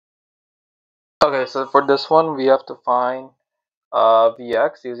Okay, so for this one, we have to find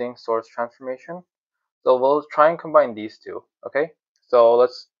Vx using source transformation. So we'll try and combine these two, okay? So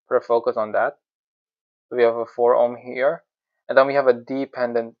let's put a focus on that. So we have a 4 ohm here, and then we have a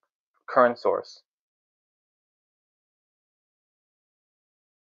dependent current source,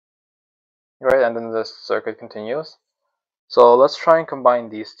 right? And then the circuit continues. So let's try and combine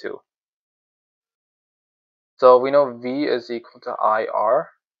these two. So we know V is equal to IR.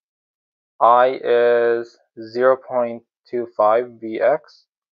 I is 0.25 Vx,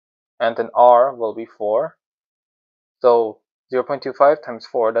 and then R will be 4. So 0.25 times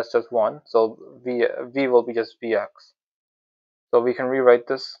 4, that's just 1. So V will be just Vx. So we can rewrite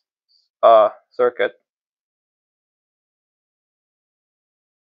this circuit,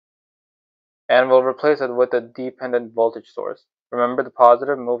 and we'll replace it with a dependent voltage source. Remember, the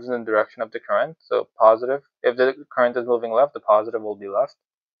positive moves in the direction of the current. So positive, if the current is moving left, the positive will be left.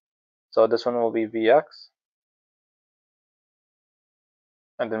 So this one will be Vx.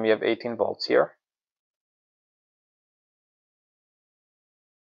 And then we have 18 volts here.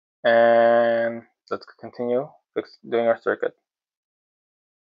 And let's continue doing our circuit.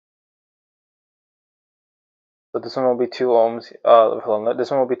 So this one will be 2 ohms.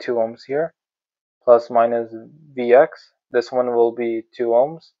 This one will be 2 ohms here, plus minus Vx. This one will be 2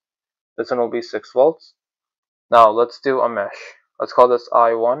 ohms. This one will be 6 volts. Now let's do a mesh. Let's call this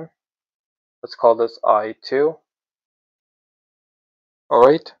I1. Let's call this I2.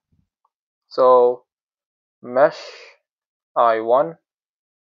 Alright, so mesh I1,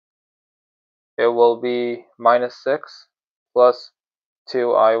 it will be minus 6 plus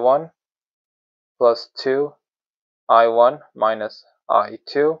 2I1 plus 2I1 minus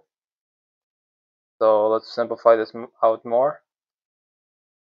I2. So let's simplify this out more.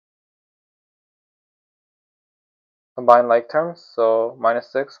 Combine like terms, so minus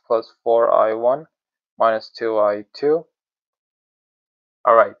 6 plus 4I1 minus 2I2.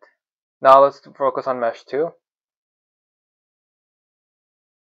 Alright, now let's focus on mesh 2.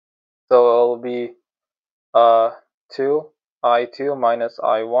 So it will be 2I2 minus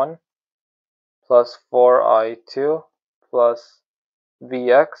I1 plus 4I2 plus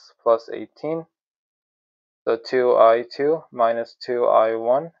Vx plus 18. So 2I2 minus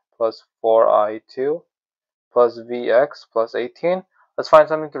 2I1 plus 4I2 plus Vx plus 18. Let's find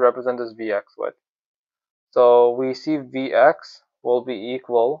something to represent this Vx with. So we see Vx will be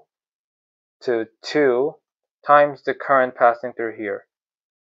equal to 2 times the current passing through here.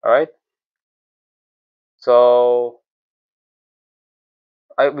 Alright? So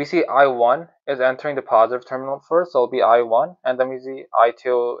we see I1 is entering the positive terminal first, so it'll be I1, and then we see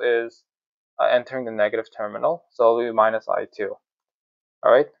I2 is entering the negative terminal, so it'll be minus I2.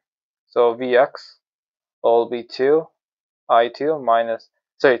 Alright? So Vx will be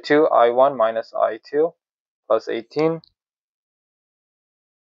 2I1 minus I2 plus 18.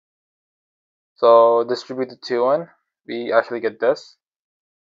 So distribute the 2 in, we actually get this.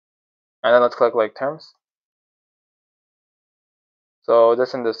 And then let's collect like terms. So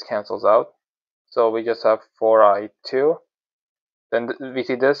this and this cancels out. So we just have 4I2. Then we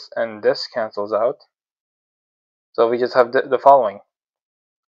see this and this cancels out. So we just have the following.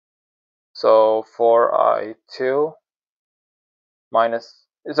 So 4I2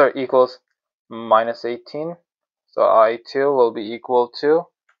 equals minus 18. So I2 will be equal to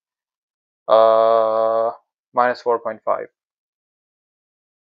minus 4.5.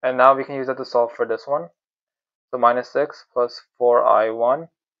 And now we can use that to solve for this one. So minus 6 plus 4I1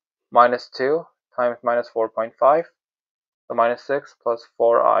 minus 2 times minus 4.5. So minus 6 plus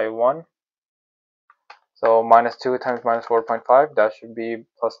 4I1. So minus 2 times minus 4.5, that should be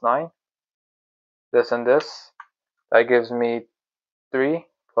plus 9. This and this, that gives me 3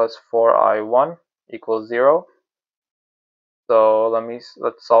 plus 4I1 equals 0. So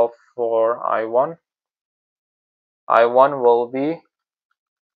let's solve for I1. I1 will be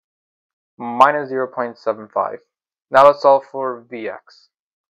minus 0.75. Now let's solve for Vx.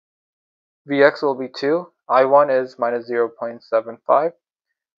 Vx will be 2. I1 is minus 0.75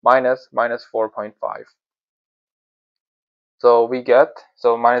 minus 4.5. So we get,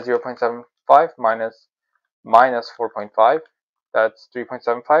 minus 0.75 minus 4.5, that's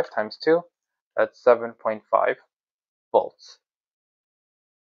 3.75 times 2, that's 7.5 volts.